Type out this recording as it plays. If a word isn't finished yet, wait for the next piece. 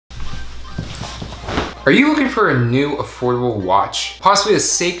Are you looking for a new affordable watch? Possibly a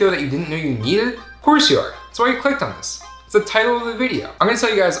Seiko that you didn't know you needed? Of course you are. That's why you clicked on this. It's the title of the video. I'm gonna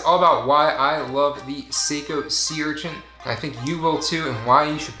tell you guys all about why I love the Seiko Sea Urchin, and I think you will too, and why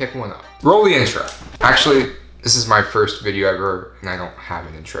you should pick one up. Roll the intro. Actually, this is my first video ever, and I don't have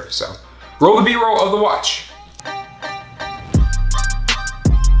an intro, so roll the B-roll of the watch.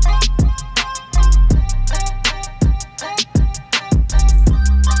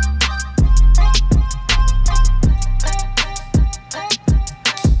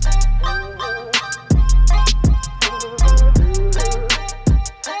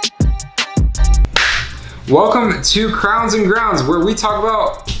 Welcome to Crowns and Grounds, where we talk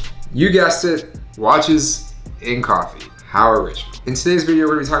about, you guessed it, watches and coffee. How original. In today's video,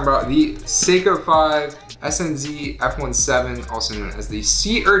 we're going to be talking about the Seiko SNZF17, also known as the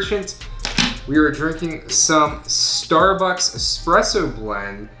Sea Urchin. We are drinking some Starbucks espresso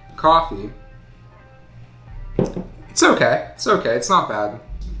blend coffee. It's okay. It's okay. It's not bad.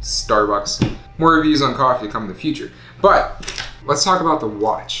 Starbucks. More reviews on coffee to come in the future. But let's talk about the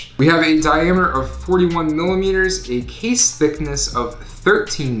watch. We have a diameter of 41 millimeters, a case thickness of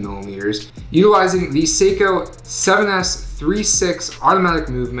 13 millimeters, utilizing the Seiko SNZF17 automatic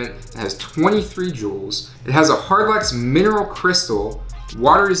movement. It has 23 joules. It has a Hardlex mineral crystal,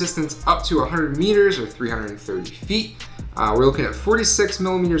 water resistance up to 100 meters or 330 feet. We're looking at 46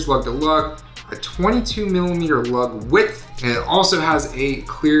 millimeters lug to lug, a 22 millimeter lug width, and it also has a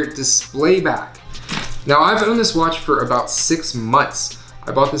clear display back. Now, I've owned this watch for about 6 months.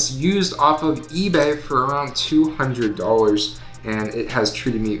 I bought this used off of eBay for around $200, and it has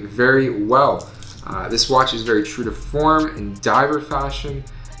treated me very well. This watch is very true to form in diver fashion.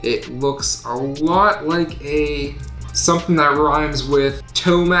 It looks a lot like something that rhymes with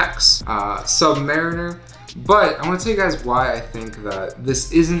Tomex Submariner, but I want to tell you guys why I think that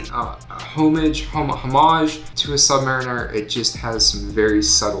this isn't a homage to a Submariner. It just has some very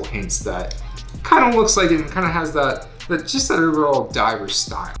subtle hints that kind of looks like it and kind of has just that overall diver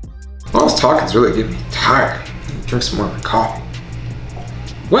style. All this talking is really getting me tired. Drink some more of my coffee.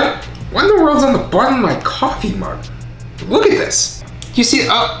 What in the world's on the bottom of my coffee mug? Look at this. You see it?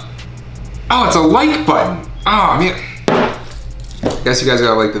 Oh, it's a like button. Oh man. Guess you guys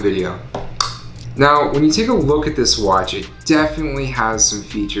gotta like the video. Now, when you take a look at this watch, it definitely has some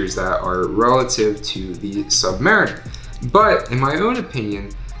features that are relative to the Submariner. But in my own opinion,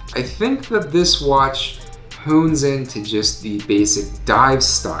 I think that this watch hones into just the basic dive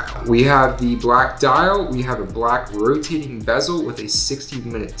style. We have the black dial, we have a black rotating bezel with a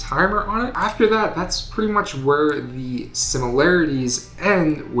 60-minute timer on it. After that, that's pretty much where the similarities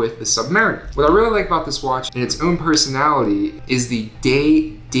end with the Submariner. What I really like about this watch and its own personality is the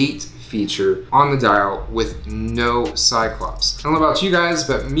day-date feature on the dial with no cyclops. I don't know about you guys,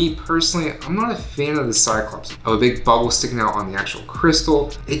 but me personally, I'm not a fan of the cyclops. A big bubble sticking out on the actual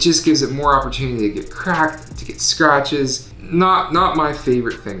crystal. It just gives it more opportunity to get cracked, to get scratches. Not my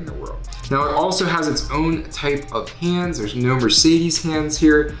favorite thing in the world. Now, it also has its own type of hands. There's no Mercedes hands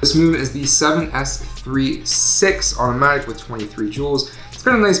here. This movement is the 7S36 automatic with 23 joules. It's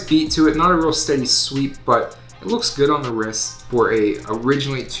got a nice beat to it, not a real steady sweep, but it looks good on the wrist for a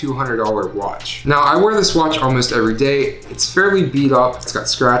originally $200 watch. Now, I wear this watch almost every day. It's fairly beat up. It's got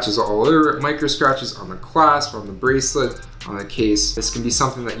scratches all over it, micro scratches on the clasp, on the bracelet, on the case. This can be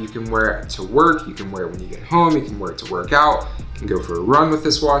something that you can wear to work, you can wear it when you get home, you can wear it to work out, you can go for a run with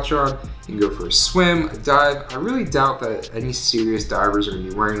this watch on, you can go for a swim, a dive. I really doubt that any serious divers are gonna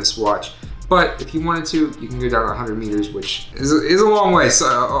be wearing this watch. But if you wanted to, you can go down 100 meters, which is a long way,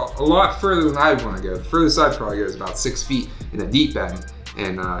 so a lot further than I'd want to go. The furthest I'd probably go is about 6 feet in a deep end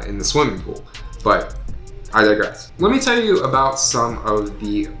and in the swimming pool. But I digress. Let me tell you about some of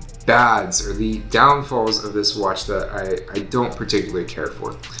the bads or the downfalls of this watch that I don't particularly care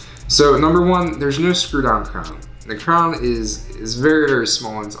for. So number one, there's no screw down crown. The crown is very, very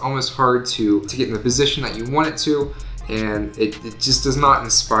small, and it's almost hard to get in the position that you want it to, and it just does not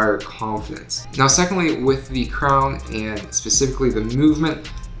inspire confidence. Now, secondly, with the crown and specifically the movement,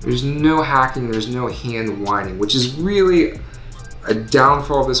 there's no hacking, there's no hand winding, which is really a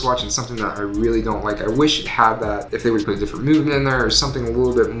downfall of this watch and something that I really don't like. I wish it had that, if they would put a different movement in there or something a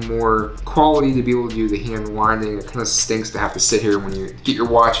little bit more quality to be able to do the hand winding. It kind of stinks to have to sit here when you get your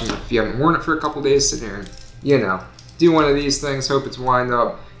watch and if you haven't worn it for a couple days, sit here and, you know, do one of these things, hope it's wind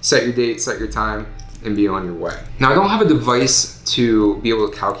up, set your date, set your time, and be on your way. Now, I don't have a device to be able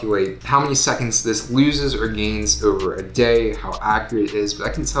to calculate how many seconds this loses or gains over a day, how accurate it is, but I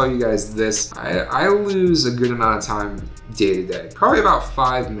can tell you guys this, I lose a good amount of time day to day, probably about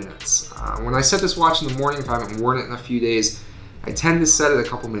 5 minutes. When I set this watch in the morning, if I haven't worn it in a few days, I tend to set it a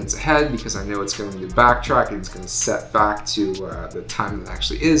couple minutes ahead because I know it's going to backtrack and it's going to set back to the time that it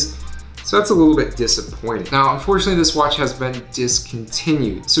actually is. So that's a little bit disappointing. Now, unfortunately, this watch has been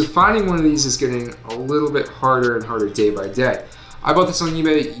discontinued. So finding one of these is getting a little bit harder and harder day by day. I bought this on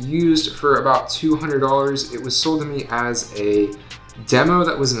eBay used for about $200. It was sold to me as a demo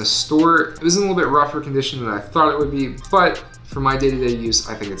that was in a store. It was in a little bit rougher condition than I thought it would be, but for my day-to-day use,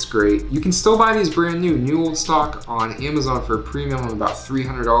 I think it's great. You can still buy these brand new old stock on Amazon for a premium of about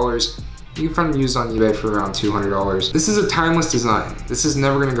 $300. You can find them used on eBay for around $200. This is a timeless design. This is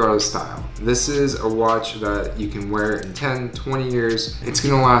never gonna go out of style. This is a watch that you can wear in 10, 20 years. It's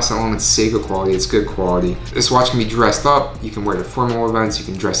gonna last that long. It's Seiko quality, it's good quality. This watch can be dressed up. You can wear it to formal events, you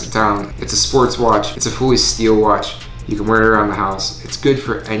can dress it down. It's a sports watch. It's a fully steel watch. You can wear it around the house. It's good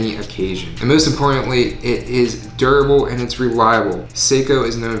for any occasion. And most importantly, it is durable and it's reliable. Seiko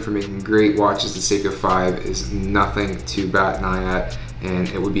is known for making great watches. The Seiko 5 is nothing to bat an eye at, and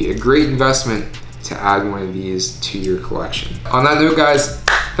it would be a great investment to add one of these to your collection. On that note, guys,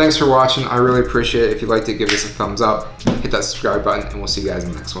 thanks for watching. I really appreciate it. If you liked it, give us a thumbs up, hit that subscribe button, and we'll see you guys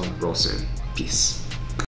in the next one real soon. Peace.